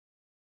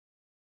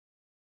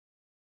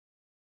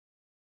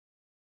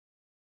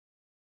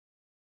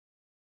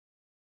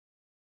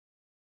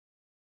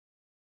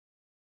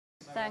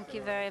Thank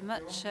you very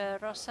much,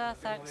 Rosa.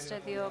 Thanks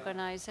to the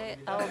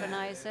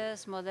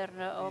organizers,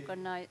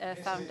 MODERNA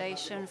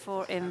Foundation,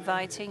 for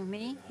inviting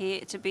me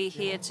here to be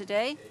here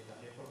today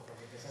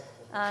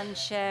and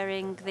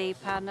sharing the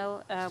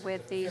panel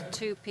with the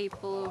two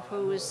people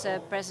whose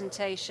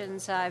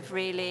presentations I've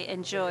really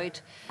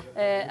enjoyed.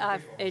 I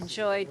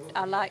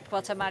liked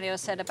what Mario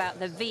said about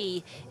the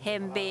V,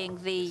 him being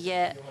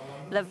the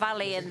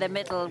valley in the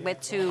middle with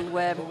two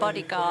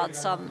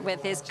bodyguards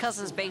with his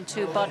cousins being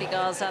two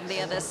bodyguards on the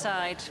other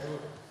side.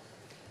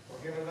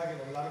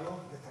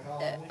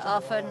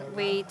 Often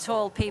we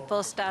tall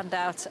people stand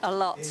out a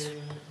lot.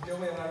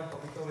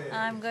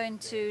 I'm going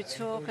to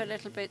talk a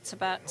little bit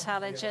about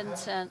talent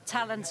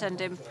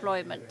and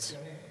employment.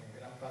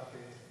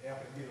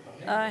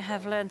 I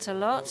have learned a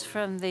lot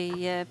from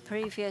the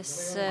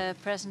previous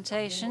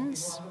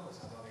presentations,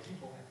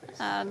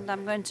 and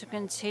I'm going to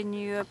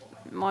continue.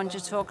 I want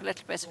to talk a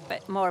little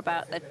bit more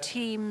about the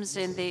teams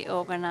in the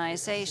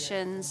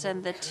organizations,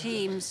 and the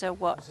teams are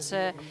what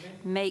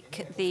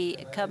make the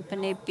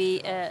company be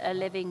a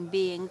living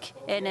being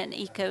in an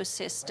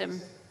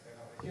ecosystem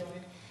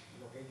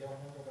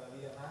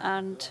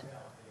and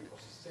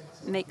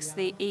makes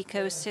the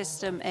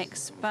ecosystem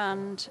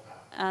expand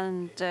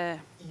and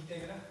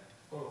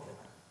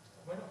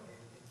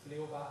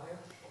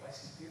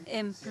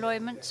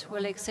employment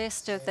will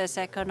exist if there's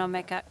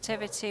economic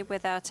activity.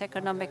 Without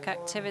economic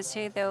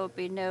activity, there will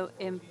be no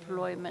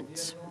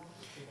employment.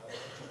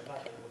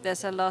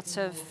 There's a lot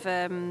of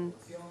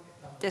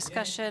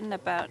discussion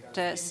about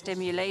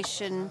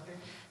stimulation,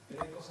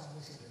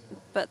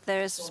 but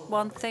there's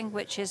one thing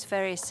which is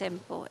very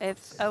simple.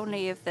 If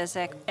there's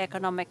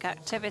economic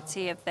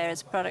activity, if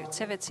there's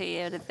productivity,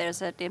 and if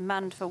there's a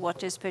demand for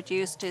what is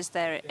produced, is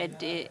there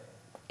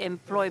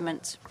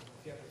employment?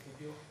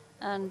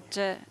 And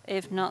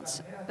if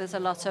not, there's a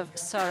lot of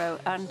sorrow.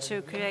 And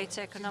to create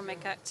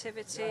economic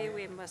activity,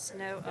 we must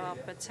know our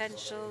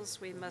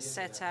potentials, we must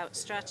set out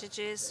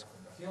strategies.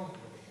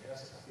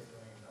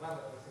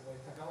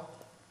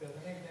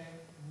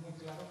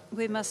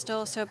 We must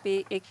also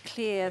be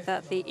clear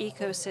that the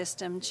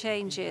ecosystem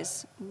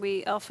changes.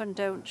 We often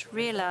don't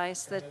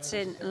realize that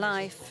in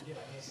life,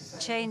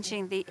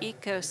 changing the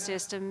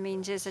ecosystem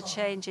means a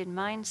change in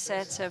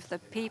mindset of the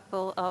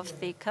people,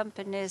 of the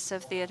companies,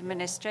 of the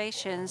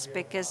administrations,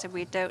 because if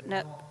we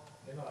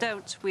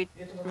we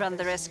run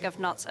the risk of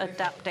not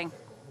adapting.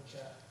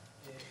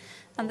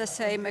 And the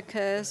same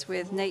occurs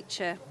with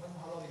nature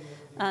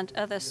and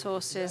other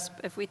sources.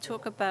 If we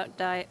talk about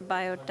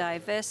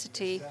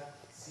biodiversity,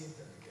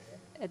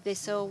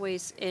 this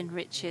always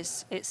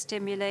enriches. It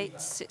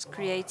stimulates, it's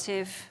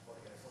creative,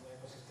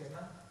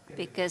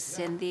 because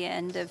in the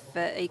end of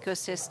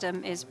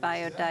ecosystem is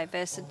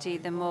biodiversity.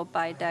 The more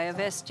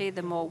biodiversity,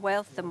 the more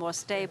wealth, the more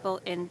stable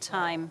in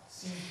time.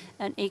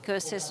 An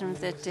ecosystem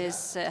that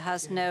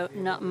has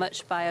not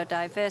much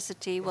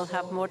biodiversity will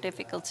have more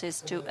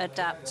difficulties to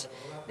adapt.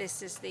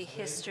 This is the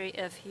history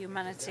of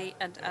humanity,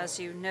 and as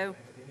you know,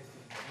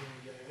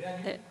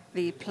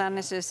 the planet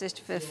has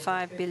existed for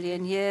 5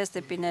 billion years.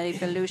 There's been an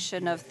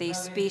evolution of the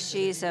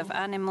species of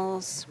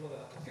animals.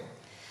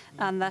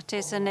 And that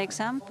is an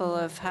example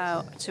of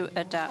how to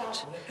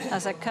adapt.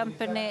 As a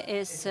company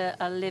is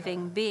a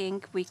living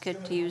being, we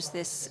could use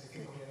this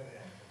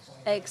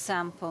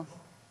example.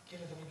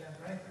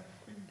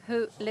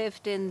 Who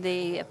lived in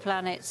the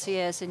planets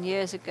years and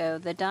years ago?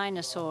 The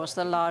dinosaurs,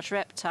 the large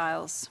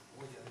reptiles.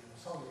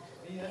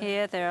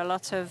 Here there are a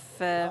lot of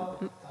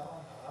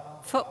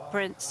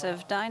footprints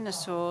of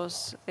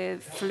dinosaurs. They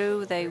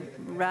flew, they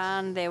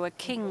ran, they were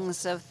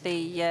kings of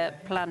the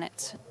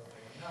planet.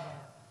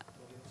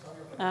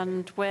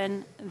 And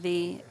when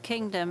the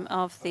kingdom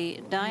of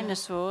the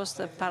dinosaurs,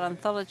 the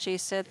paleontology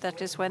said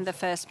that is when the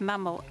first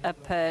mammal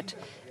appeared,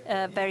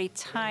 a very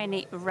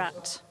tiny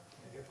rat,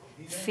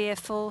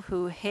 fearful,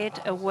 who hid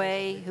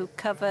away, who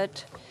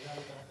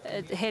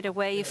hid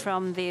away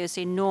from these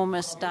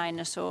enormous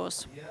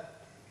dinosaurs.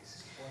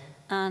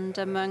 And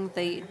among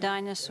the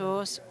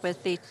dinosaurs was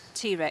the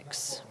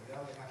T-Rex.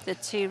 The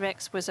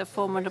T-Rex was a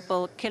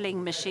formidable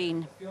killing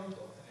machine.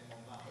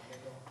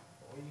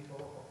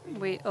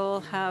 We all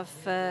have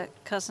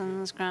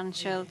cousins,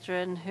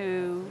 grandchildren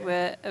who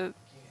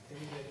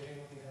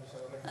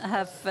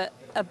have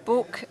a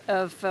book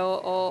of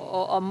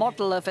or a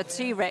model of a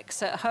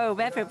T-Rex at home.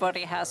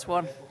 Everybody has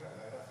one.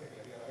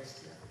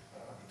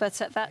 But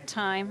at that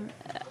time,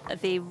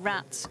 the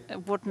rat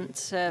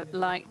wouldn't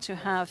like to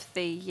have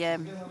the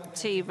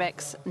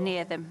T-Rex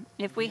near them.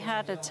 If we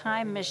had a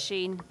time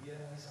machine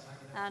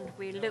and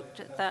we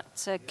looked at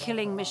that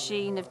killing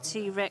machine of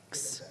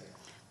T-Rex,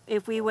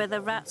 if we were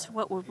the rat,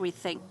 what would we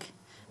think?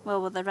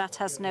 Well, the rat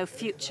has no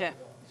future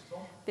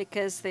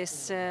because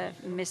this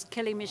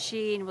killing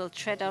machine will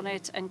tread on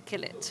it and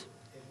kill it.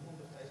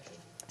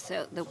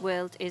 So the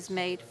world is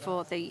made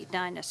for the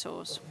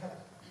dinosaurs.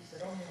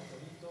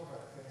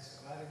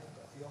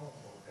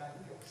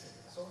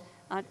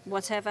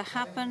 Whatever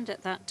happened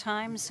at that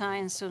time,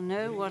 science will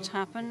know what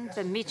happened,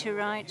 the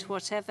meteorite,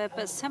 whatever,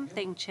 but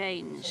something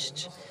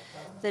changed.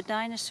 The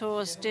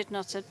dinosaurs did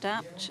not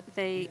adapt.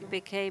 They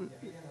became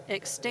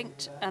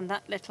extinct, and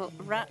that little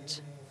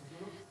rat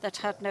that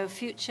had no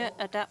future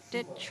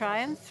adapted,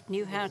 triumphed,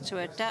 knew how to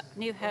adapt,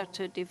 knew how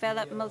to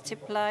develop,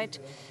 multiplied,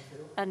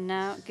 and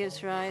now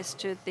gives rise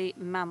to the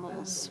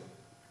mammals.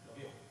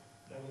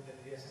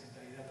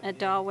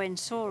 Darwin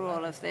saw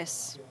all of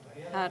this,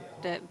 had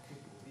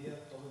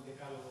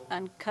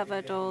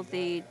uncovered all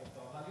the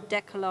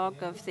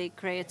decalogue of the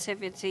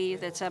creativity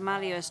that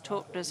Amalio has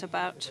talked us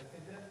about,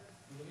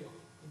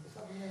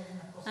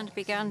 and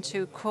began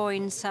to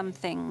coin some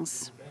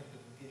things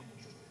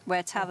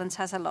where talent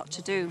has a lot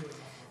to do.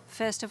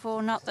 First of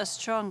all, not the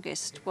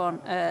strongest one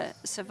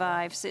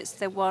survives. It's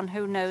the one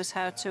who knows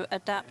how to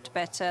adapt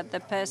better, the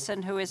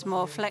person who is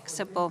more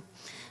flexible,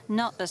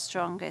 not the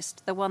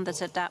strongest, the one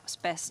that adapts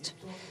best.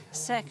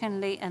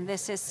 Secondly, and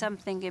this is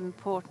something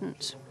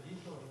important,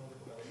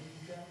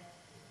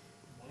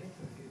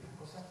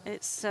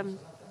 it's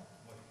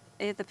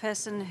if the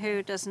person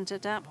who doesn't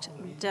adapt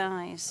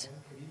dies.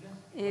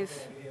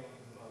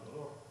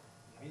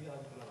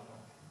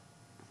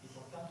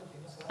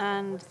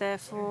 And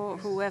therefore,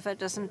 whoever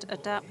doesn't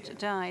adapt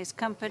dies.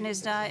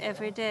 Companies die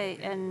every day,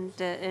 and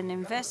an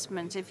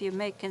investment, if you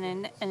make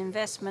an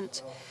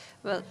investment,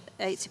 well,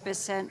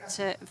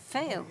 80%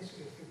 fail.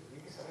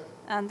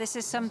 And this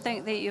is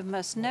something that you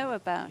must know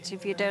about.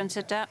 If you don't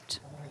adapt,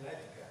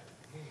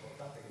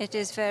 it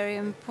is very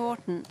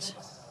important.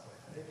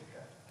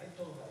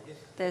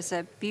 There's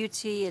a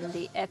beauty in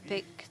the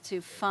epic, to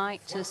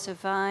fight, to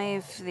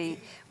survive.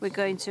 We're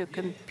going to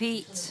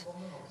compete.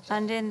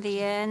 And in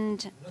the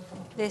end,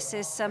 this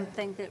is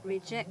something that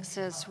rejects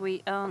us.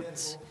 We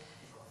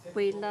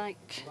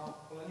like.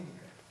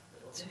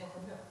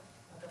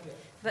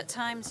 But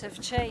times have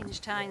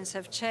changed,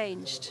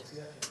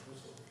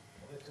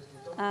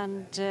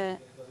 And the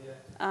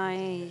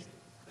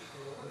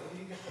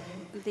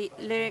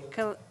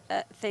lyrical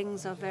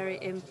things are very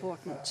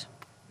important.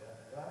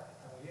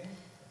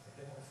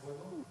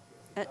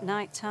 At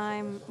night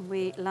time,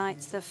 we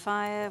light the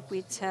fire,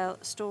 we tell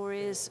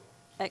stories,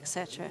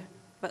 etc.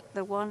 But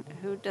the one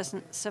who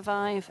doesn't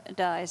survive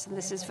dies, and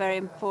this is very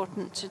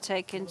important to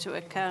take into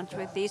account.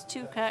 With these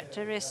two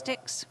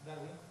characteristics,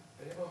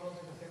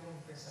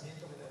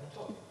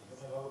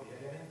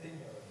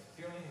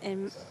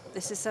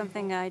 this is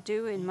something I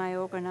do in my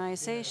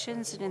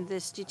organizations and in the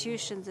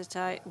institutions that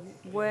I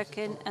work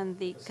in, and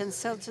the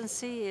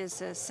consultancy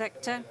is a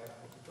sector.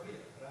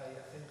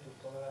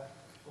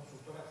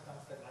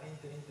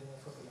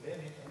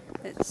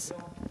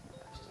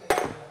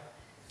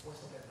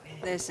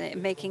 There's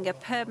making a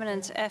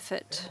permanent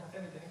effort.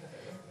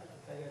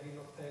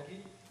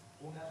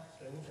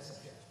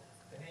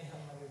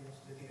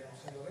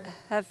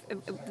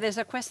 There's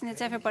a question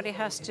that everybody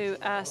has to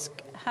ask.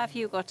 Have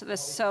you got the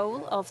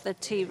soul of the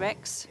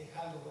T-Rex?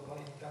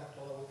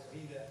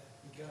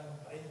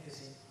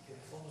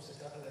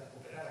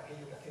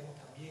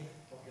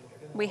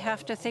 We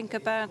have to think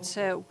about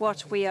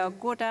what we are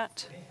good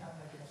at.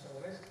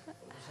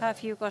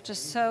 Have you got a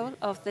soul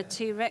of the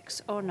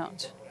T-Rex or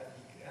not?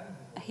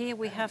 Here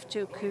we have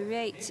to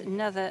create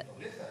another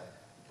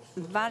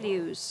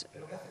values.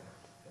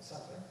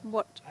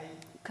 What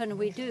can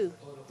we do?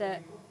 The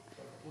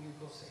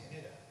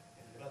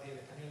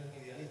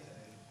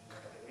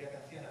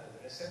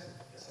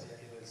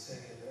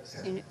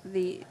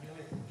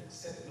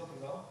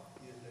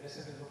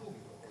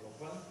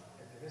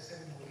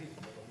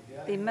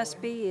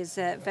must be is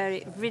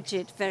very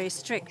rigid, very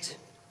strict.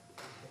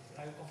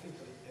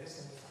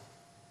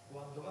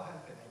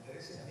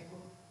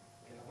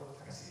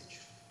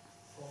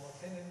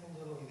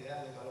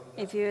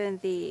 If you're in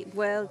the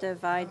world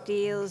of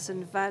ideals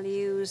and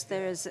values,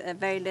 there is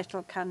very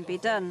little can be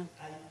done.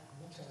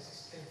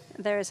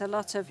 There is a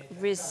lot of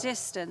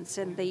resistance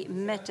in the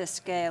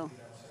metascale.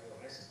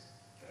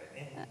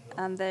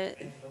 And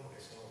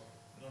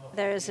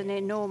there is an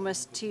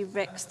enormous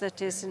T-Rex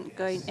that isn't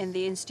going in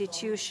the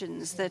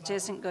institutions, that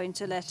isn't going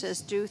to let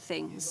us do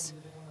things.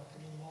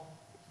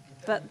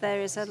 But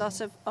there is a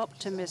lot of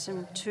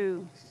optimism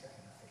too.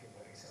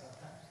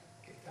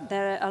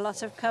 There are a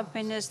lot of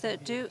companies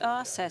that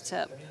are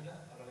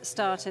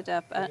started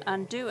up,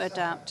 and do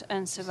adapt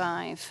and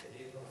survive.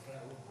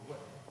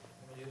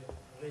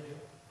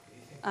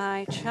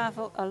 I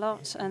travel a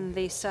lot in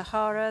the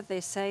Sahara.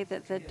 They say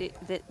that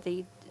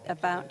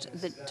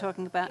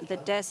talking about the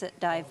desert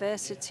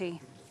diversity.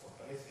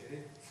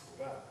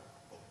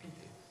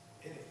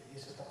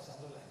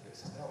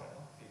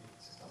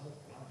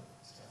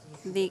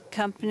 The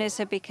companies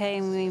are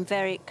becoming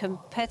very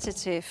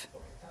competitive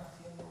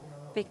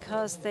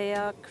because they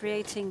are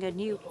creating a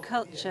new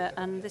culture,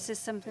 and this is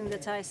something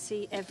that I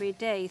see every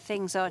day.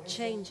 Things are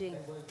changing.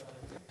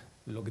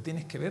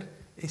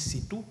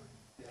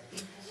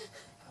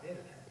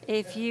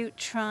 If you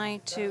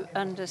try to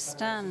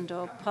understand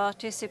or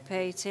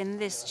participate in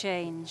this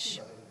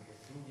change,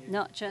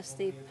 not just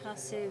the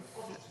passive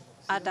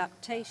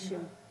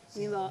adaptation,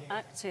 you are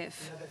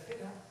active.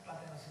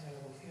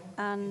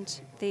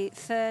 And the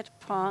third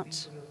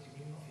part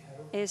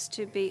is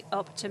to be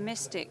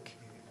optimistic,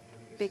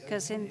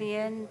 because in the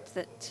end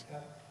that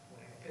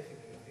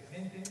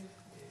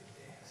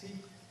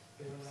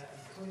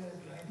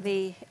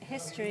the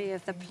history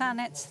of the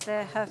planet,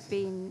 there have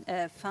been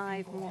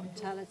 5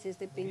 mortalities.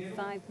 There have been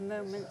 5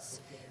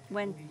 moments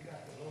when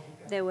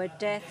there were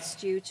deaths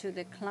due to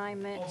the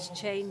climate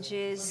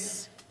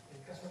changes,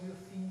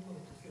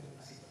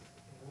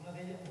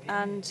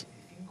 and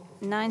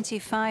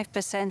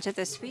 95% of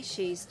the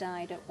species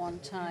died at one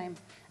time.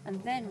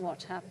 And then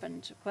what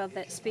happened? Well,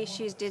 that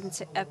species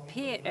didn't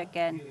appear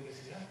again.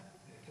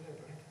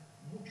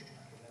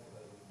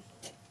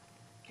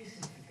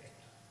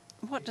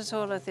 What does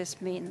all of this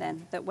mean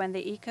then? That when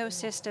the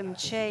ecosystem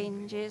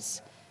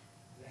changes,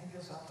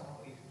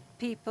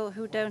 people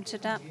who don't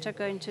adapt are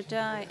going to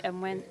die,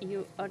 and when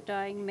you are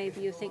dying,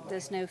 maybe you think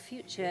there's no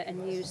future,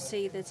 and you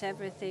see that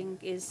everything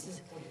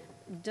is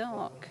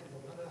dark.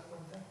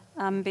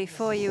 And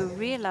before you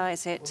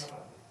realize it,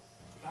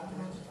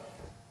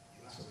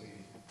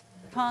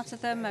 part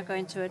of them are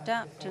going to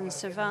adapt and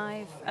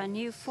survive, and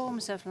new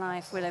forms of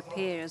life will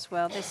appear as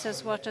well. This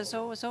is what has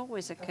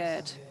always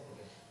occurred.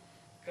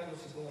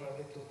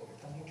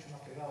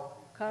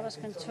 Carlos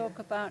can talk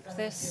about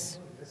this.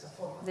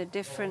 The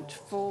different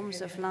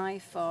forms of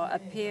life are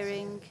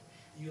appearing,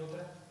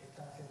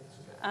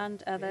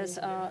 and others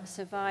are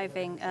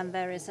surviving. And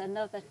there is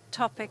another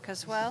topic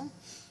as well.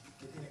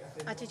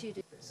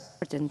 Attitude is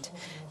important.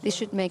 This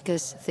should make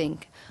us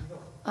think,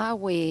 are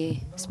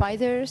we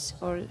spiders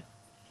or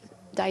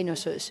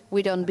dinosaurs?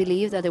 We don't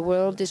believe that the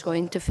world is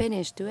going to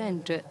finish, to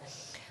end.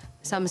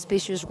 Some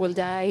species will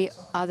die,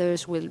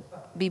 others will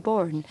be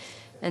born.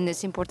 And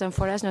it's important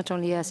for us, not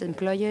only as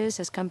employers,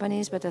 as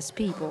companies, but as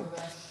people.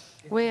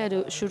 Where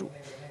do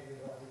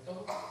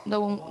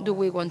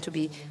we want to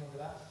be?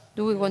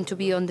 Do we want to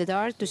be on the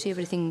dark, to see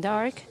everything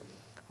dark?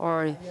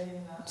 Or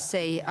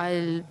say,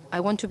 I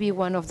want to be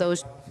one of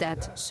those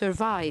that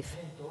survive?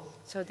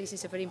 So this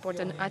is a very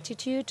important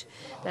attitude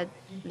that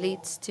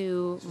leads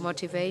to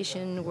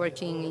motivation,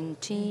 working in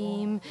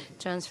team,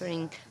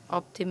 transferring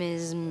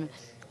optimism,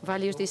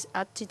 values. This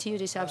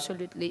attitude is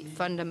absolutely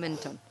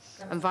fundamental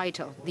and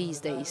vital these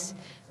days.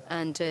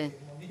 And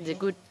the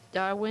good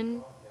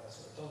Darwin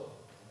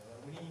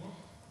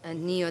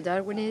and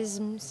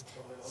neo-Darwinism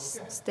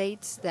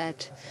states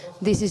that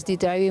this is the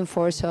driving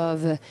force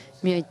of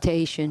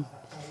mutation.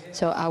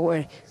 So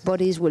our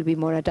bodies will be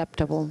more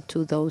adaptable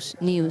to those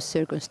new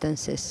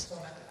circumstances.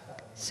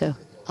 So,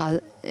 I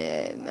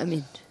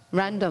mean,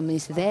 random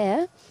is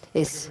there,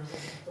 it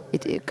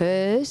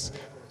occurs,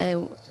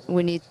 and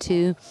we need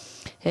to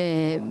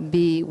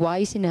be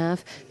wise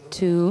enough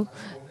to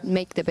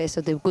make the best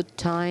of the good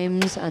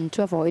times and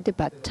to avoid the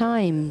bad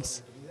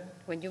times.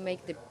 When you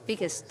make the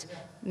biggest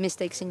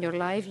mistakes in your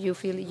life, you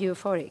feel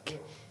euphoric.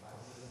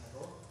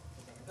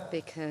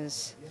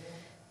 Because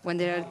when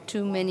there are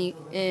too many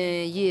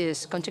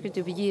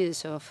consecutive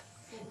years of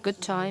good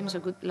times or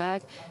good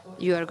luck,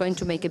 you are going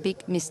to make a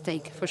big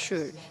mistake for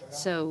sure.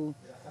 So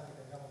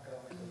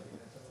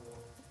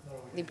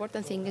the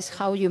important thing is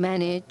how you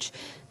manage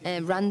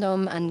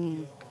random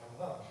and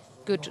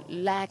good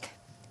luck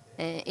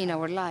in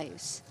our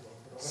lives.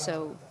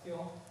 So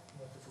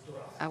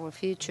our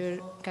future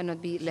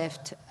cannot be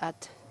left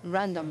at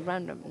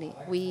randomly.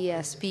 We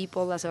as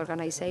people, as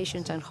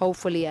organizations, and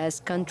hopefully as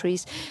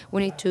countries,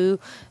 we need to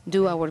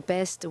do our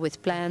best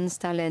with plans,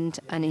 talent,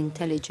 and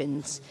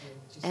intelligence.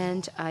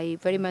 And I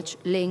very much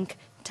link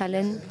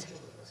talent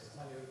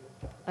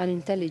and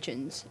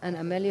intelligence. And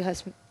Amelio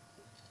has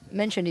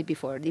mentioned it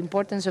before, the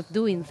importance of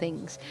doing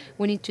things.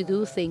 We need to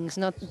do things,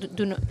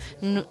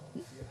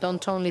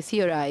 don't only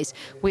theorize.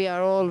 We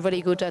are all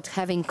very good at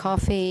having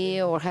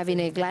coffee or having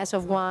a glass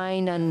of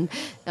wine and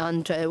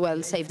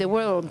well, save the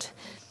world.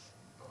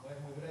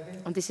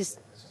 And this is,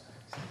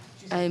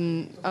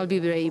 I'll be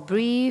very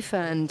brief,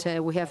 and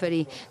we have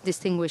very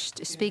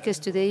distinguished speakers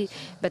today,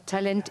 but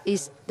talent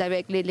is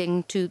directly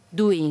linked to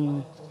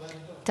doing.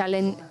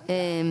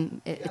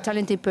 A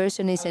talented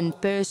person is a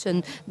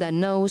person that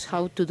knows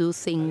how to do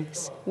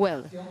things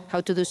well, how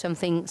to do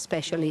something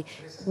specially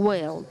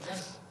well.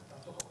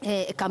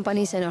 A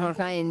company is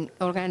an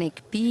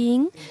organic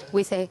being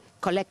with a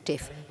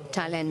collective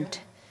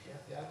talent.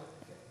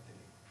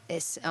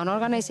 It's an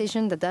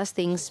organization that does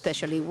things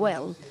specially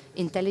well.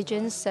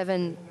 Intelligence,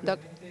 7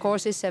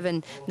 courses,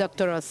 7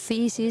 doctoral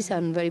theses,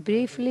 and very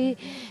briefly,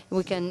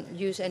 we can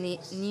use any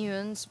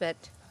nuance, but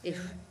if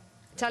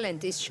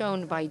talent is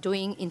shown by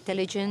doing,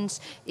 intelligence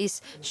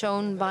is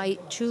shown by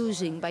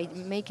choosing, by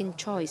making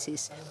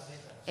choices.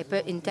 An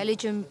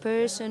intelligent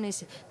person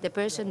is the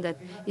person that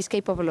is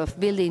capable of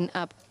building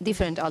up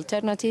different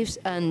alternatives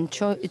and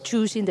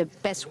choosing the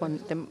best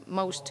one, the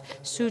most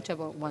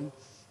suitable one.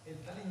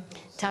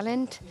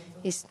 Talent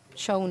is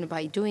shown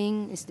by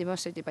doing, is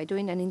demonstrated by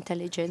doing, and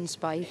intelligence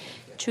by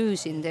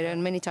choosing. There are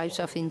many types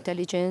of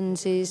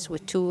intelligences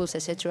with tools,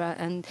 etc.,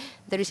 and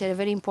there is a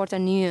very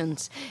important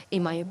nuance,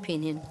 in my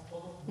opinion.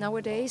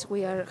 Nowadays,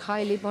 we are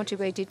highly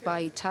motivated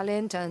by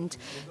talent, and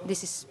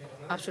this is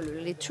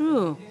absolutely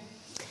true.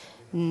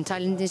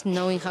 Talent is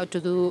knowing how to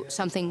do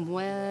something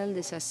well.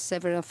 This has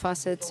several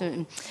facets: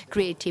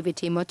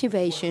 creativity,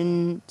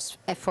 motivation,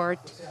 effort.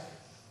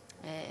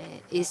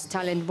 Is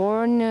talent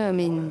born? I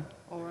mean,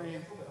 or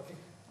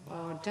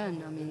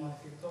done? I mean,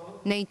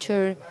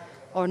 nature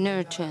or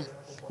nurture.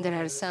 There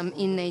are some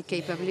innate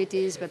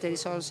capabilities, but there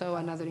is also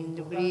another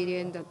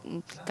ingredient that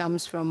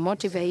comes from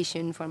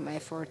motivation, from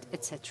effort,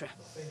 etc.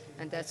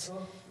 And that's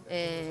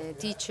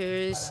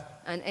teachers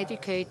and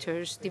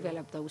educators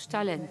develop those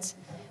talents.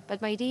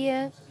 But my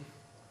dear,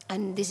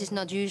 and this is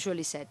not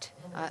usually said,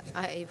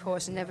 I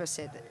was never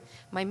said that.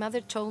 My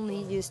mother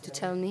used to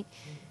tell me,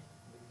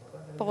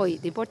 boy,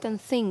 the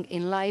important thing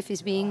in life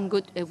is being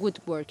a good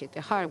worker,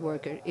 a hard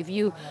worker. If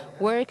you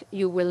work,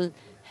 you will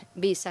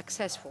be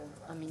successful.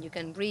 I mean, you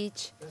can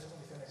reach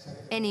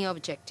any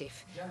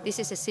objective. This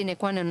is a sine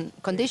qua non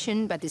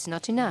condition, but it's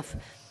not enough.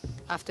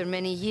 After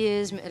many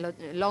years, a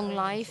long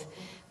life,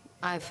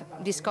 I've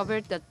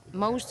discovered that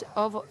most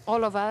of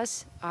all of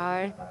us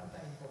are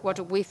what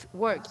we've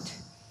worked.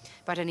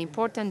 But an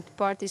important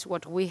part is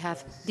what we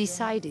have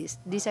decided,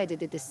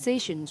 the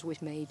decisions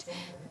we've made.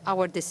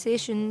 Our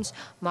decisions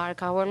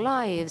mark our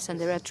lives, and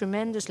they are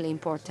tremendously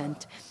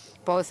important,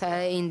 both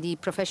in the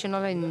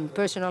professional and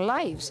personal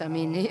lives. I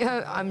mean,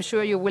 I'm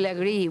sure you will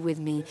agree with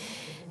me.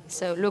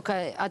 So look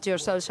at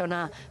yourselves on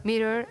a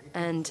mirror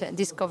and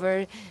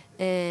discover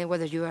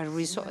whether you are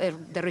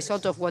the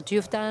result of what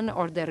you've done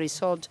or the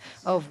result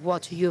of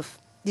what you've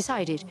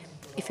decided.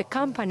 If a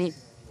company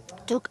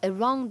took a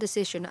wrong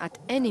decision at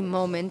any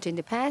moment in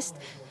the past,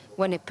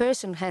 when a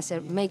person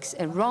makes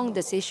a wrong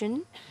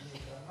decision,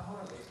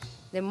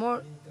 the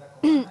more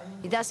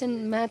it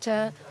doesn't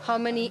matter how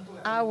many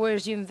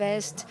hours you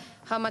invest,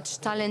 how much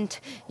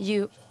talent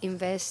you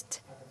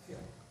invest,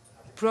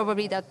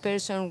 probably that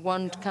person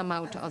won't come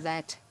out of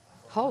that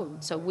hole.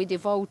 So we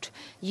devote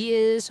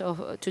years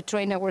to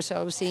train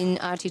ourselves in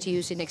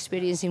attitudes, in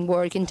experience, in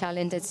work, in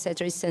talent,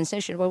 etc. It's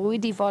sensational. But we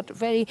devote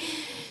very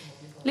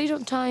little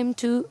time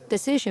to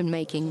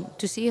decision-making,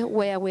 to see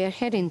where we are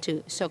heading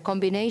to. So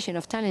combination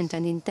of talent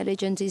and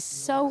intelligence is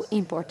so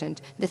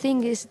important. The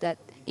thing is that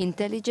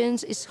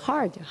intelligence is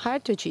hard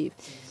to achieve.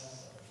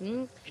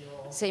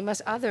 Same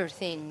as other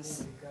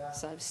things,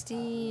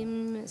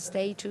 self-esteem,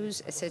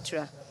 status,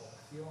 etc.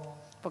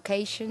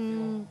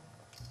 Vocation,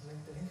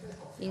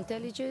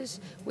 intelligence,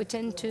 we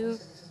tend to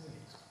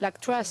lack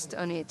trust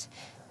on it.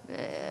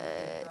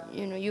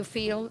 You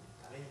feel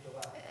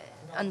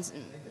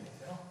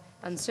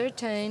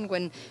uncertain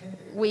when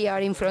we are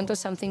in front of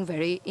something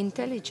very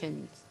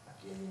intelligent.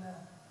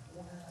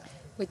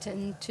 We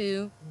tend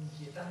to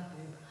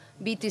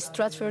be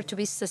distrustful, to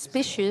be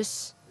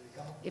suspicious.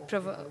 It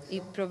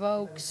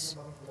provokes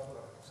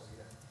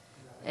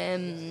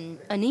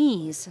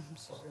unease.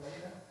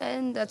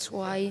 And that's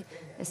why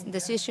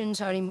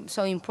decisions are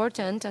so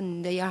important,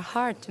 and they are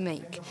hard to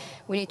make.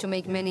 We need to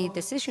make many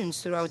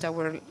decisions throughout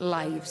our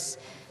lives.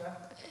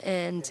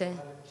 And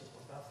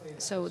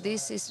so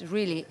this is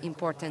really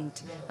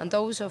important. And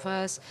those of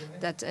us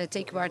that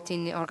take part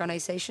in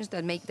organizations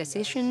that make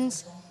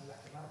decisions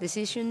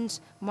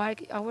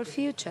mark our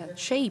future,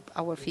 shape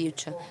our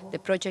future. The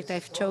project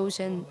I've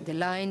chosen, the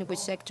line, which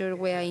sector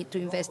where to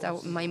invest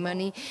my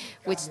money,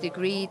 which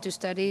degree to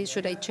study,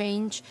 should I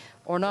change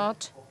or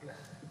not?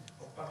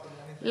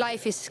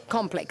 Life is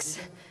complex.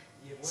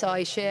 So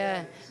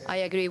I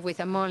agree with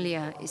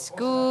Amalia. It's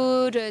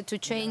good to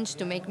change,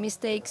 to make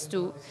mistakes,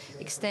 to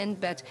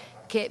extend, but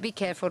be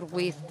careful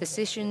with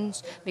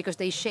decisions because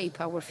they shape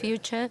our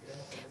future.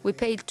 We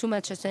pay too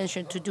much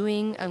attention to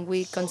doing, and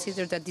we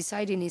consider that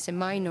deciding is a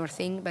minor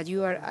thing, but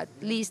you are at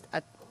least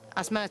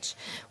as much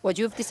what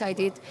you've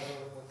decided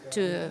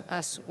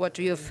as what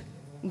you've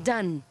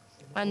done.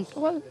 And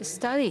well,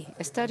 study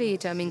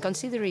it. I mean,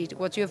 consider it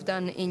what you've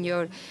done in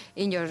your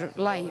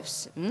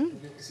lives.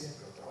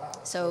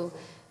 So,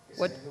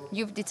 what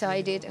you've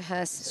decided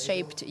has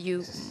shaped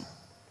you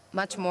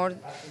much more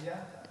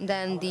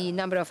than the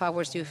number of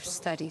hours you've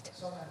studied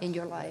in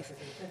your life.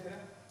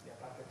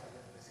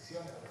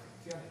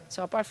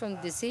 So, apart from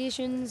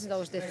decisions,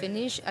 those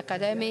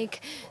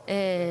academic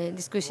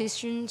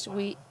disquisitions,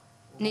 we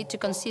need to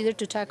consider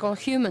to tackle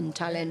human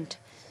talent.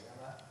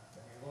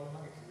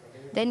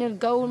 Daniel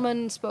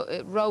Goleman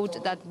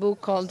wrote that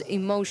book called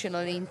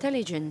Emotional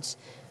Intelligence.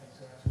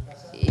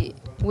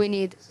 We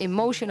need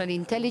emotional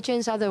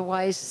intelligence,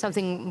 otherwise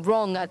something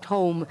wrong at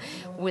home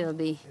will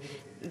be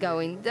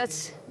going.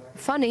 That's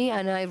funny,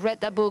 and I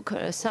read that book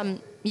some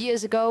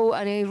years ago,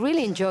 and I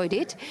really enjoyed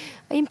it.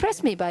 It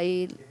impressed me,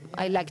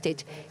 I liked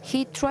it.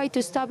 He tried to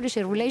establish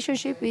a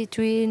relationship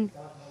between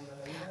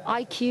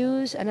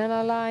IQs and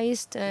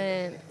analyzed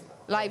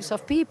lives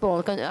of people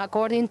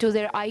according to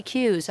their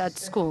IQs at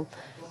school.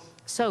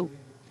 So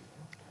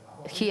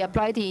he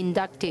applied the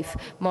inductive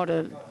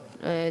model,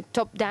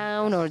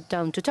 top-down or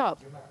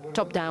down-to-top.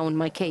 Top-down, in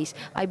my case.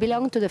 I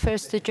belong to the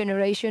first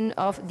generation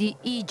of the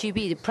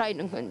EGB,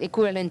 the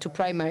equivalent to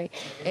primary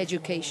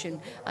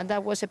education. And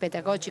that was a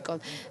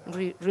pedagogical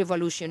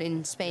revolution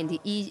in Spain,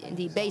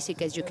 the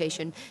basic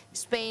education.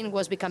 Spain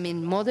was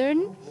becoming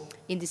modern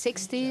in the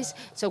 60s.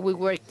 So we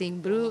worked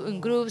in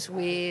groups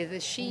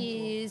with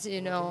sheets,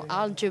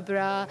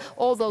 algebra,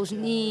 all those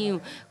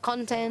new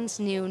contents,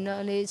 new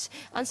knowledge.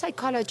 And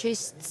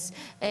psychologists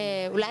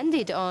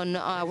landed on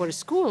our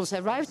schools,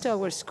 arrived to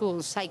our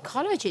schools.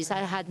 Psychologists,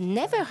 I had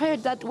never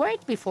heard that word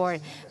before.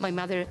 My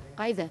mother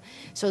either.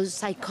 So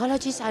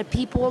psychologists are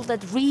people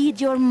that read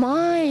your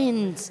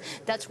minds.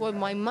 That's what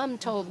my mom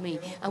told me.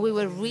 And we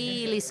were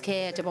really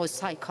scared about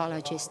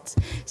psychologists.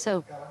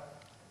 So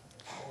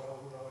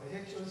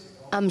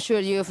I'm sure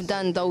you've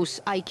done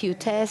those IQ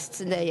tests.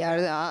 They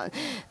are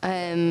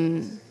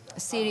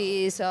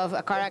series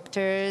of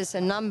characters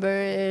and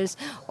numbers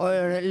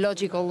or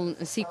logical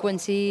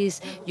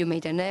sequences. You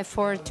made an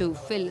effort to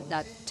fill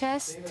that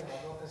test,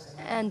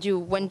 and you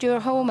went to your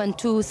home, and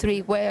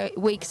 2-3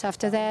 weeks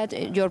after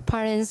that, your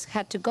parents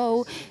had to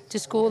go to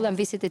school and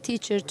visit the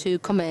teacher to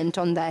comment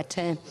on that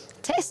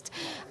test.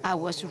 I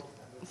was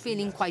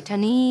feeling quite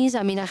uneasy.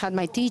 I mean, I had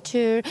my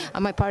teacher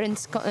and my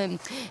parents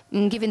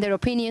giving their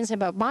opinions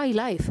about my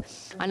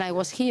life. And I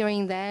was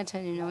hearing that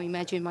and,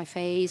 imagine my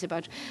face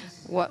about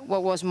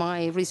what was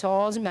my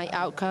results, my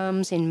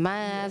outcomes in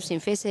maths, in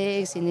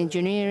physics, in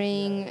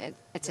engineering,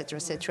 etc.,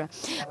 etc.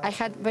 I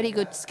had very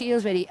good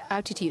skills, very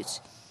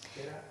attitudes.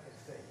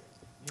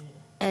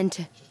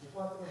 And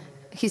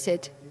he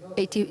said,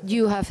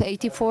 you have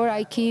 84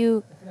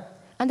 IQ.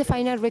 And the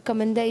final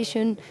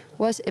recommendation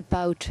was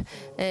about,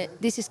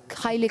 this is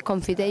highly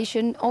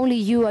confidential, only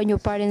you and your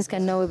parents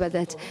can know about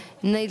that.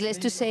 Needless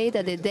to say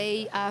that the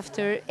day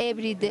after,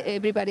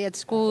 everybody at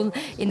school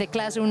in the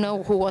classroom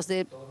know who was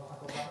the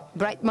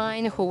bright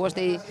mind, who was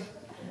the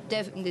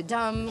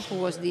dumb, who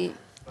was the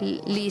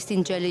least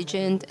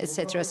intelligent,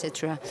 etc.,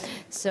 etc.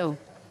 So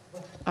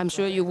I'm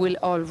sure you will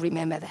all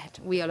remember that.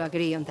 We all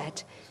agree on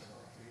that.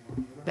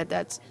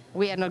 But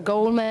we are not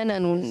Goldman,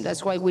 and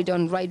that's why we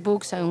don't write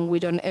books and we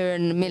don't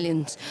earn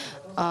millions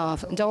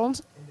of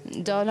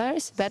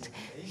dollars. But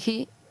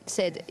he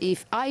said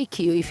if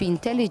IQ, if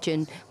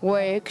intelligence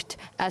worked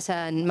as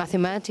a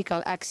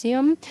mathematical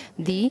axiom,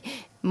 the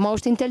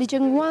most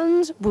intelligent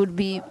ones would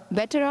be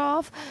better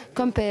off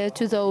compared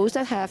to those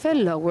that have a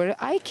lower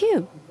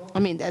IQ. I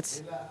mean,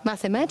 that's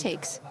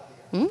mathematics.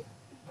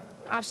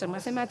 After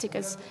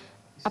mathematics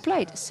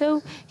applied.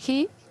 So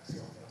he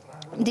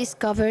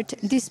discovered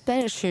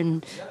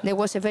dispersion. There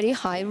was a very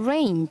high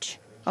range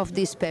of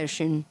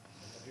dispersion.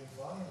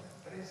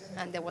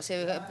 And there was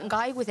a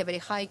guy with a very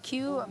high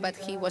IQ, but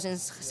he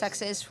wasn't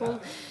successful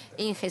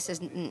in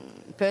his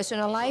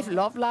personal life,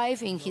 love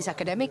life, in his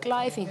academic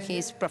life, in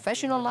his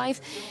professional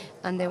life.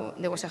 And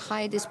there was a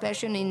high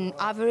dispersion in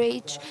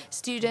average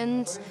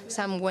students.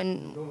 Some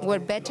were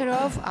better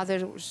off,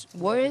 others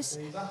worse.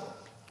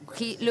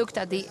 He looked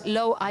at the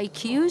low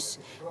IQs,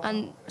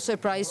 and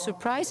surprise,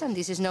 surprise, and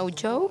this is no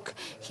joke,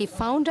 he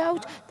found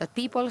out that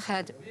people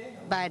had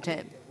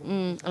bad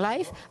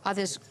life,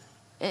 others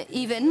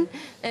even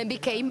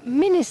became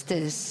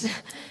ministers.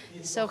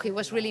 So he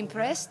was really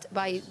impressed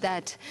by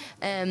that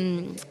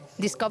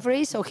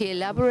discovery, so he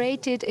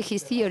elaborated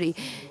his theory.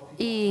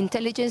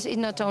 Intelligence is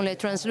not only a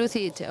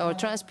translucid or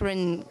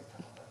transparent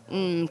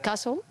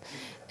castle,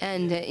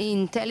 and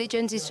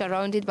intelligence is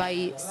surrounded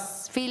by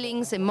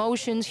feelings,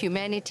 emotions,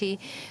 humanity,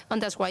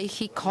 and that's why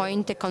he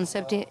coined the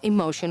concept of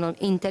emotional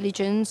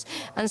intelligence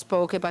and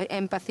spoke about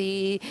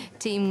empathy,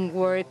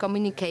 teamwork,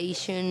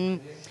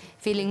 communication,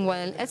 feeling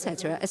well,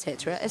 etc.,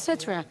 etc.,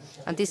 etc.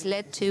 And this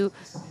led to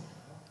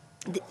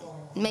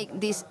make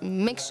this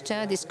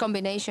mixture, this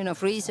combination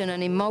of reason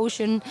and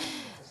emotion,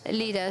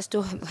 lead us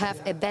to have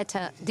a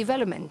better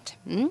development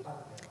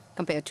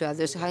compared to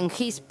others. And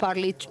he's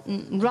partly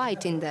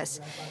right in this.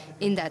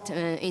 In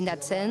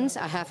that sense,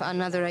 I have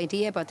another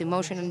idea about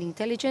emotional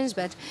intelligence,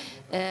 but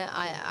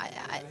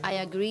I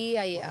agree,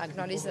 I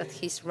acknowledge that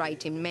he's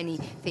right in many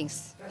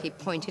things he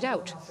pointed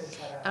out.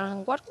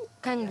 And what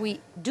can we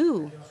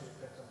do?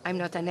 I'm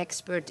not an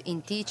expert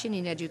in teaching,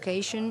 in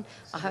education.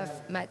 I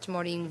have much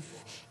more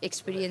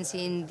experience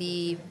in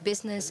the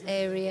business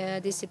area,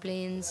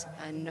 disciplines,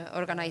 and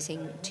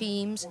organizing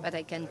teams, but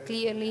I can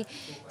clearly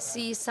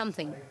see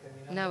something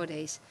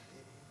nowadays.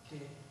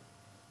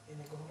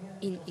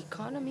 In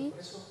economy,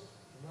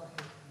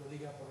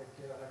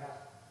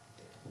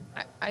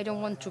 I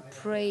don't want to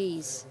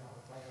praise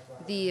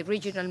the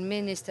regional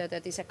minister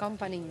that is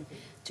accompanying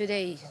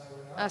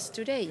us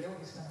today.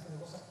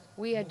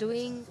 We are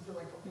doing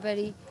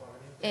very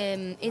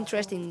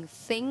interesting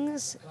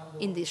things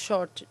in the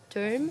short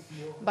term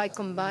by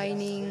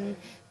combining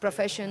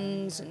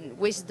professions and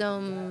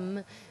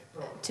wisdom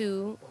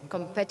to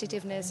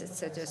competitiveness,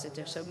 etc.,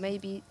 etc. So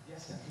maybe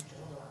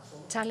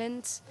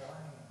talents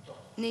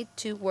need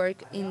to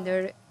work in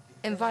their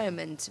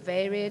environments,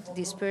 varied,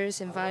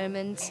 dispersed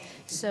environments.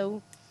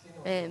 So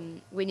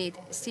we need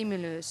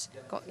stimulus,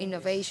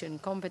 innovation,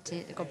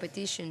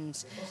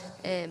 competitions,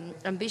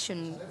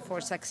 ambition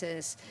for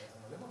success,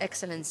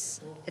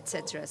 excellence,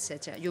 etc.,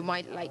 etc. You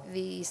might like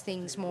these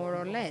things more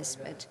or less,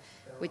 but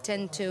we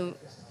tend to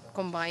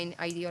combine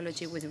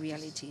ideology with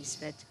realities.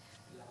 But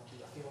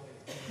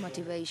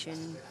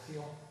motivation,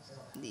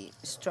 the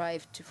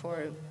strive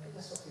for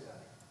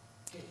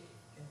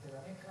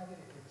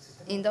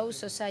in those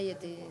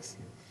societies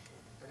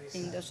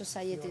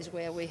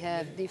where we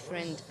have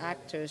different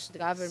actors,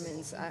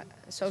 governments,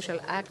 social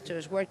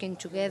actors working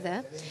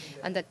together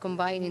and that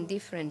combine in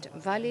different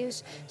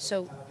values,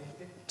 so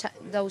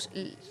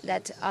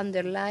that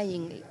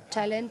underlying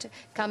talent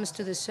comes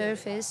to the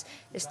surface,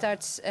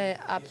 starts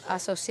up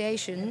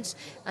associations,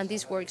 and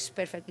this works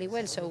perfectly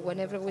well. So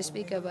whenever we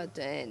speak about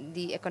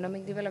the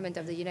economic development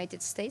of the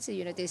United States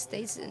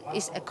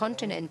is a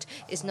continent,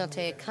 is not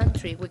a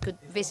country. We could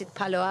visit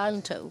Palo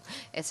Alto,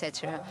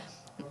 etc.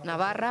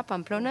 Navarra,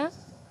 Pamplona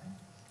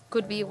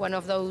could be one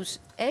of those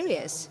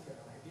areas.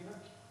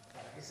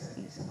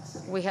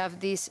 We have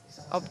these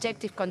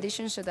objective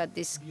conditions so that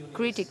this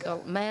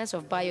critical mass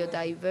of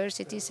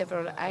biodiversity,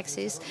 several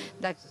axes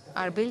that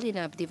are building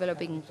up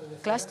developing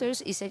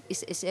clusters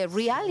is a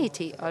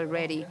reality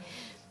already.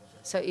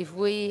 So if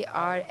we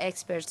are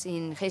experts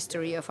in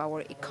history of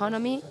our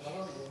economy,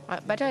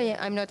 but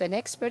I'm not an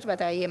expert,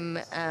 but I am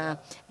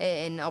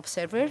an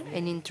observer,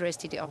 an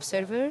interested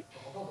observer.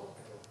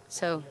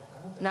 So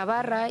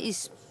Navarra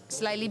is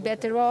slightly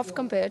better off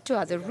compared to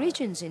other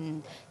regions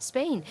in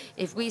Spain.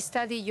 If we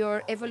study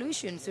your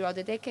evolution throughout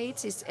the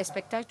decades, it's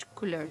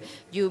spectacular.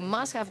 You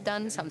must have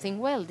done something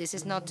well. This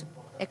is not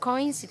a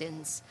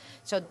coincidence.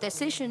 So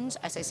decisions,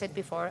 as I said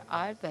before,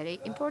 are very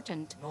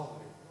important.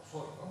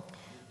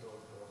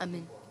 I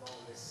mean,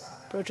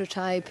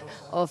 prototype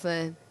of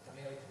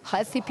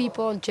healthy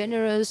people,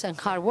 generous and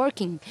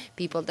hardworking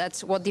people.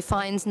 That's what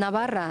defines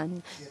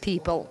Navarran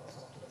people.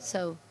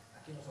 So.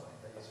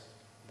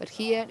 But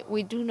here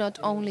we do not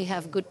only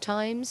have good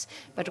times,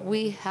 but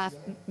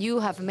you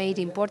have made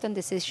important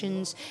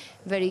decisions,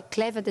 very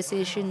clever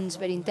decisions,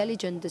 very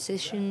intelligent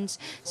decisions.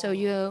 So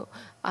you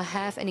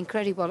have an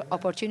incredible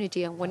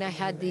opportunity. And when I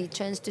had the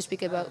chance to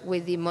speak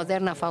with the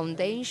MODERNA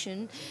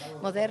Foundation,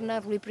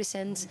 MODERNA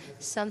represents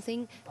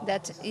something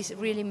that is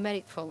really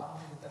meritful.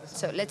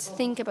 So let's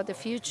think about the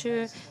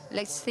future.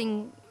 Let's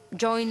think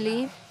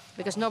jointly,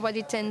 because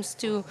nobody tends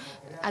to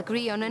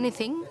agree on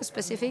anything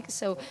specific.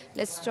 So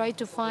let's try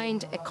to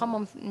find a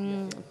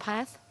common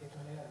path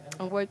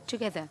and work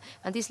together.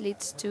 And this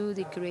leads to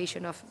the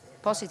creation of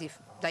positive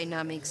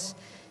dynamics.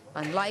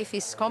 And life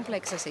is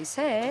complex, as I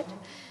said,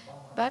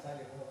 but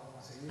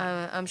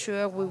I'm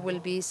sure we will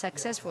be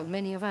successful,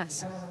 many of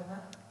us.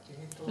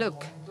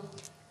 Look,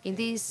 in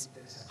these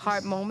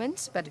hard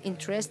moments, but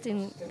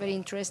very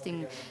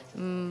interesting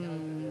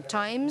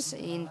times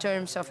in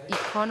terms of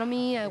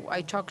economy.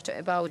 I talked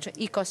about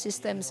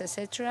ecosystems,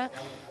 etc.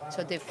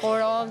 So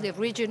the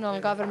regional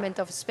government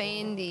of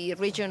Spain, the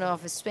region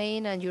of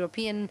Spain and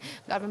European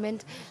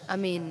government, I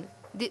mean,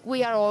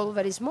 we are all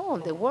very small.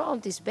 The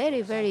world is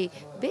very, very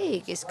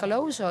big. It's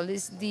colossal.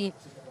 It's the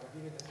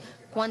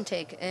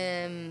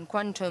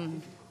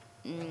quantum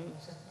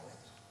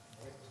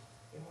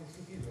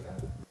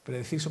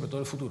predecir sobre todo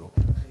el futuro.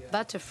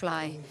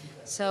 Butterfly.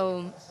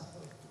 So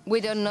we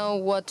don't know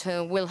what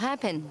will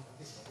happen.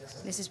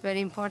 This is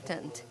very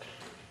important.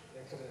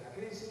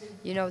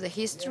 You know, the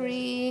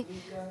history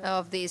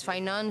of this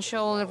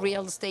financial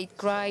real estate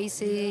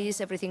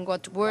crisis, everything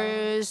got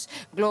worse,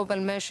 global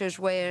measures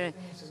were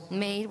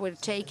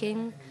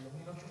taken.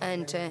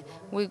 And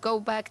we go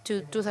back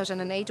to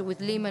 2008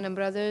 with Lehman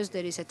Brothers.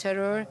 There is a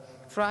terror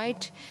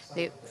fright,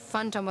 the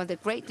phantom of the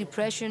Great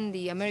Depression,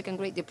 the American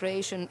Great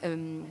Depression,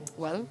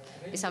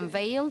 is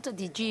unveiled.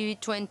 The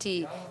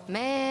G20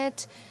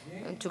 met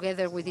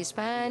together with the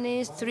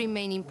Spanish. Three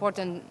main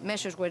important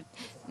measures were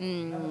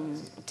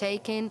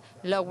taken,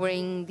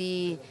 lowering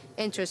the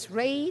interest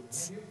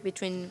rates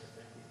between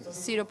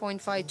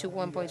 0.5 to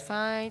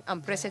 1.5,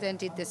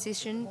 unprecedented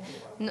decision.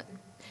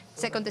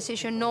 Second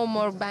decision, no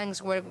more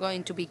banks were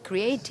going to be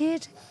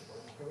created.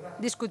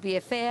 This could be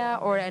a fair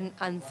or an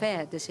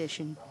unfair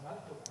decision.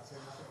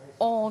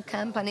 All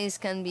companies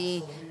can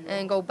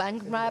go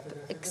bankrupt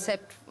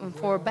except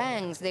for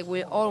banks. They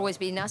will always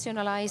be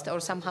nationalized or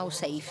somehow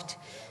saved.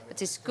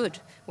 But it's good.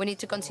 We need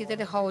to consider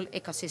the whole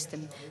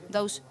ecosystem.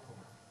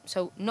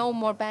 So no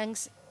more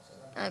banks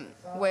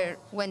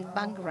went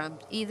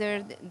bankrupt.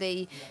 Either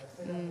they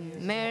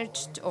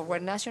merged or were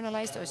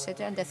nationalized, or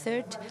etc. And the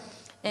third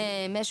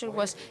measure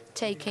was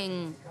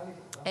taking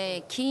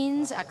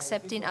Keynes,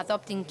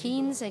 adopting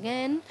Keynes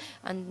again,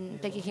 and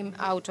taking him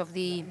out of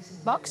the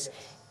box.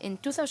 In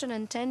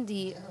 2010,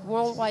 the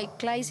worldwide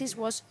crisis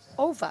was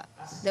over.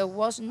 There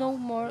was no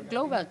more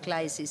global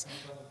crisis.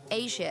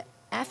 Asia,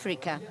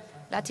 Africa,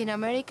 Latin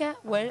America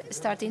were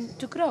starting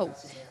to grow.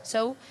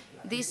 So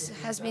this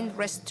has been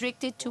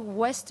restricted to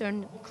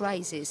Western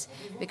crisis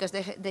because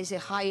there's a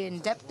high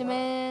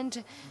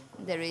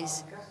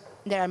indebtedness,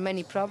 there are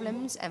many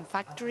problems, and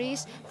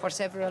factories for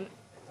several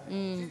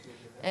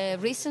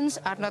reasons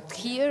are not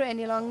here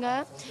any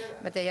longer,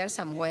 but they are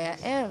somewhere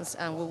else,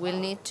 and we will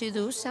need to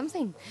do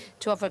something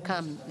to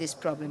overcome this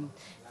problem.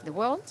 The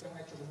world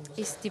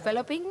is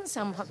developing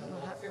somehow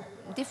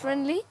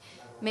differently.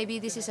 Maybe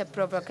this is a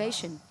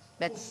provocation.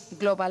 But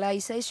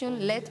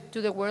globalization led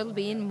to the world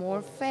being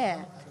more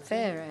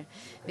fairer,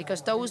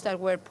 because those that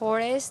were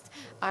poorest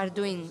are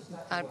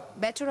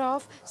better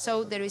off,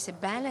 so there is a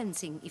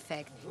balancing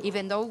effect,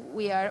 even though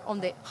we are on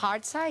the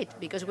hard side,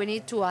 because we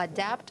need to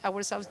adapt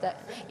ourselves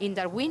in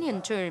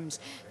Darwinian terms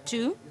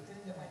to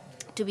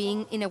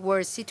being in a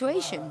worse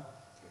situation.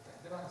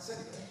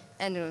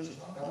 And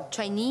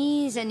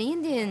Chinese and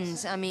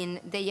Indians, I mean,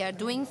 they are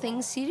doing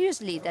things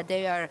seriously, that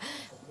they are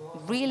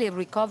really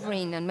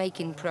recovering and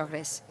making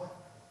progress.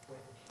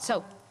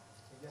 So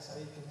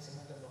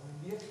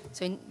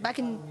back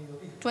in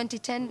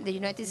 2010, the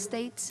United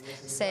States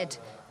said,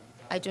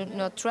 I do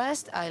not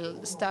trust,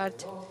 I'll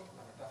start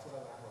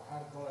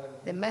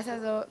the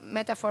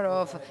metaphor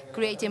of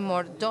creating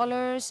more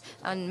dollars,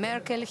 and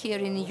Merkel here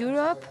in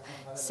Europe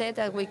said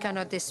that we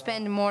cannot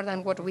spend more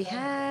than what we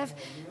have.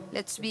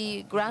 Let's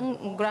be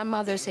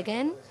grandmothers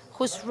again.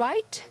 Who's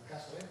right?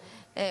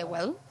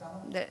 Well,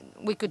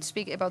 we could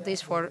speak about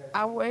this for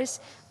hours,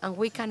 and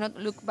we cannot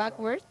look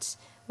backwards.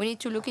 We need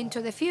to look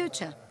into the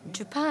future.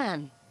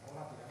 Japan.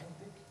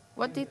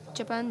 What did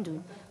Japan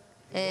do?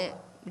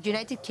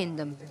 United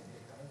Kingdom.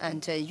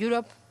 And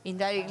Europe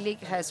indirectly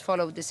has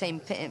followed the same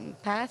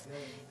path.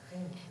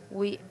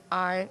 We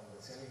are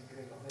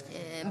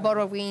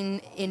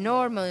borrowing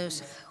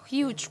enormous,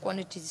 huge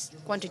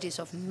quantities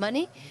of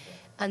money,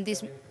 and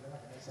this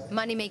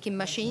money-making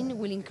machine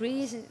will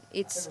increase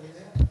its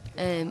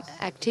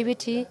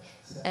activity,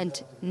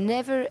 and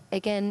never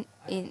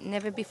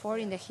before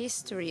in the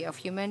history of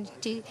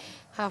humanity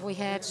have we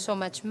had so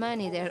much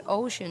money. There are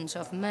oceans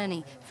of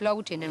money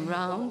floating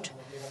around.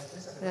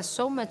 There's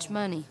so much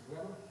money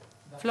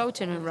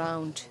floating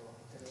around.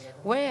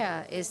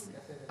 Where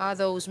are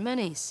those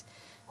monies?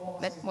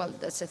 But, well,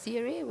 that's a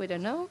theory, we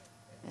don't know.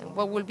 And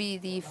what will be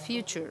the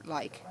future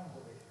like?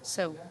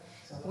 So,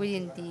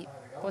 within the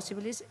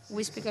possibilities,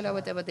 we speak a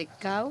lot about the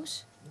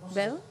cow's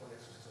bell.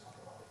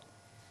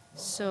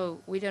 So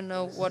we don't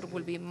know what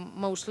will be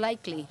most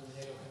likely.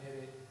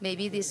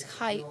 Maybe this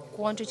high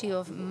quantity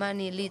of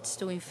money leads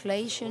to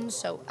inflation,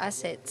 so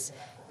assets,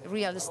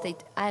 real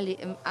estate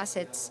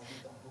assets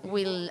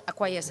will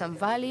acquire some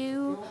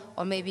value,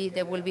 or maybe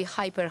there will be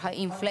high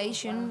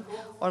inflation,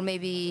 or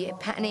maybe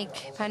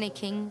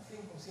panicking.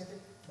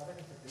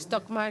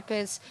 Stock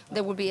markets,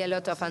 there will be a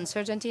lot of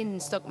uncertainty in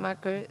stock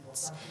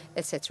markets,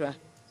 etc.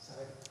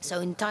 So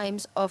in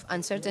times of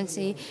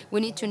uncertainty, we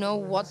need to know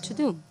what to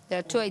do. There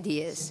are two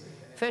ideas.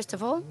 First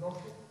of all,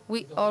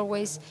 we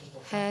always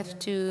have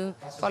to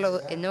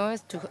follow a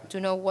north to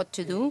know what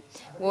to do,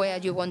 where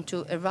you want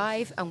to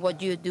arrive, and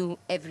what you do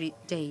every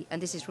day. And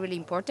this is really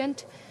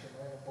important.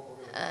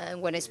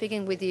 When I'm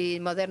speaking with the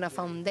MODERNA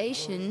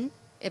Foundation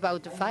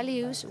about the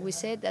values, we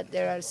said that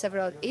there are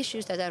several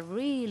issues that are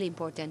really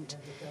important.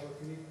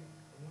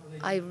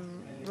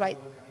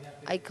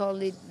 I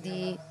call it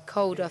the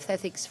code of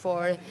ethics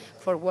for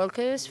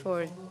workers,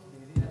 for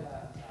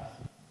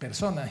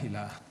personas, y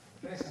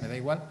me da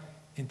igual,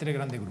 en tres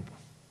grandes grupos.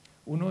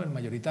 Uno, el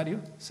mayoritario,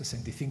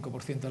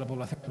 65% de la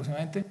población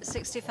aproximadamente.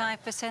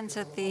 65%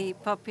 of the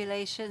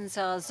populations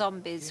are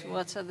zombies.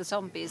 What are the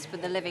zombies? For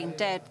the living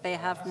dead, they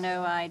have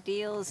no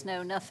ideals,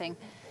 no nothing.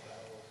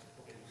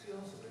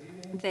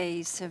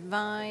 They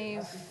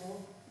survive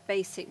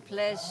basic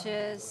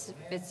pleasures,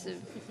 bits of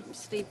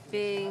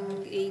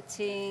sleeping,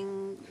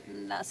 eating,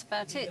 and that's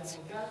about it.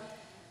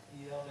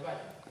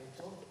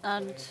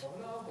 And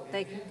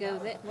they can go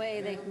that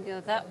way, they can go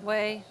that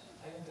way.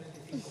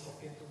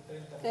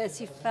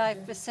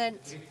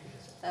 35%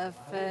 of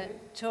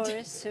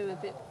tourists who are a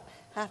bit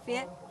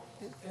happier,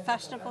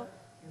 fashionable,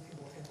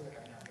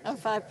 and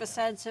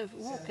 5% of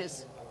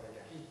walkers.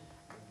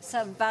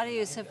 Some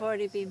values have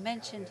already been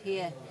mentioned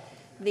here.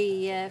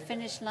 The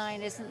finish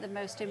line isn't the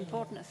most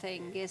important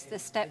thing, it's the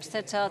steps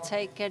that are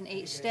taken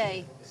each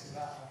day.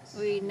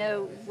 We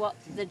know what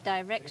the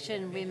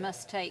direction we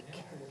must take.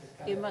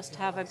 You must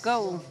have a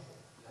goal.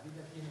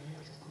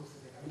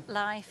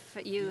 Life,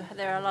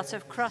 there are a lot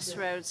of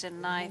crossroads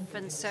in life,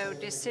 and so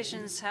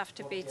decisions have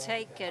to be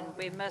taken.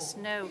 We must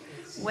know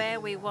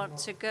where we want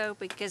to go,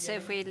 because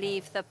if we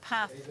leave the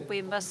path,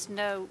 we must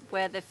know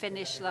where the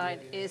finish line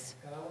is.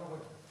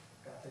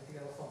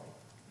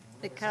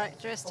 The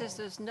characteristics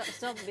of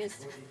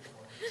zombies.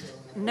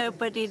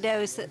 Nobody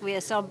knows that we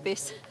are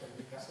zombies.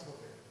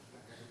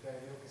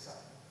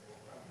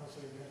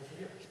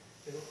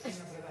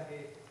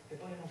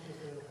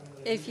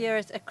 If you're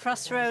at a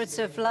crossroads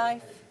of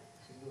life,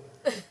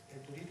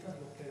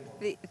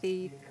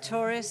 the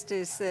tourist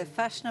is the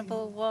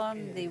fashionable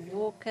one, the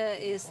walker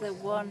is the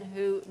one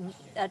who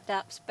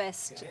adapts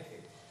best.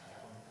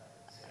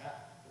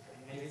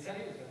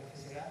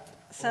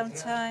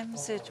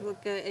 Sometimes it will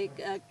go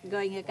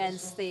going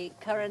against the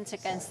current,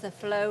 against the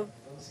flow,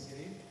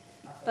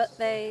 but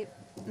they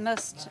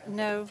must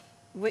know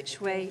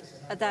which way,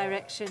 a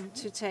direction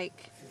to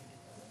take.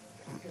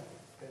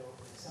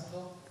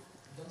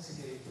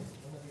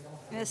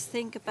 Let's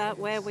think about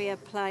where we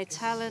apply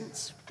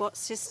talent, what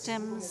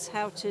systems,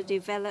 how to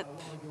develop.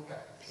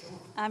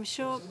 I'm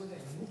sure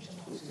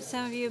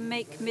some of you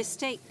make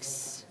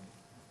mistakes.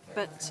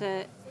 but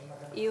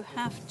you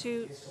have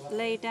to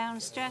lay down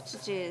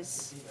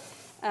strategies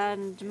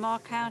and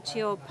mark out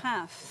your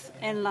path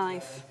in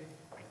life.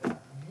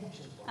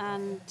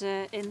 And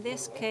in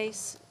this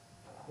case,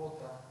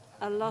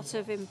 a lot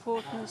of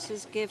importance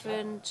is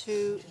given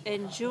to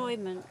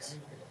enjoyment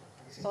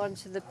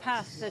onto the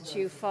path that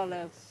you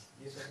follow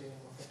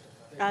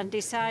and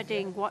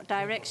deciding what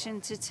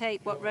direction to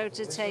take, what road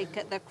to take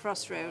at the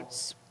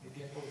crossroads.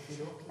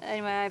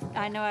 Anyway,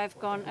 I know I've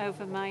gone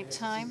over my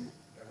time,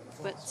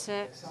 but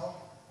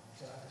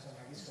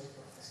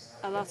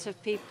a lot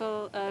of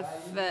people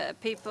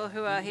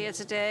who are here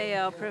today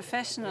are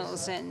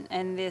professionals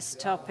in this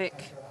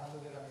topic.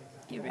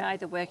 You're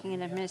either working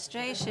in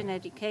administration,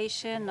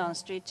 education, on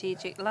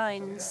strategic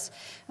lines,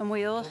 and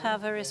we all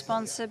have a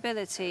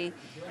responsibility.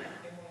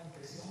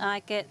 I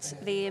get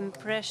the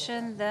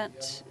impression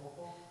that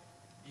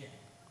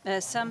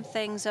some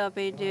things are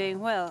being doing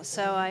well,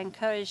 so I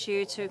encourage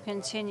you to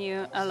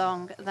continue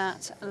along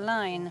that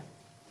line.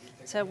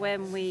 So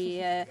when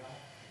we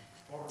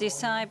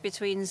decide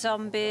between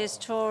zombies,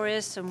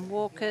 tourists, and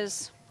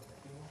walkers,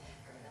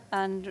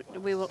 and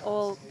we will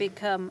all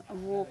become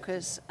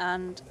walkers.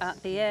 And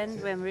at the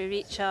end, when we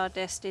reach our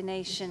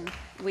destination,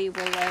 we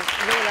will realize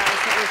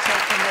that we've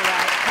taken the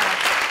right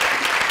path.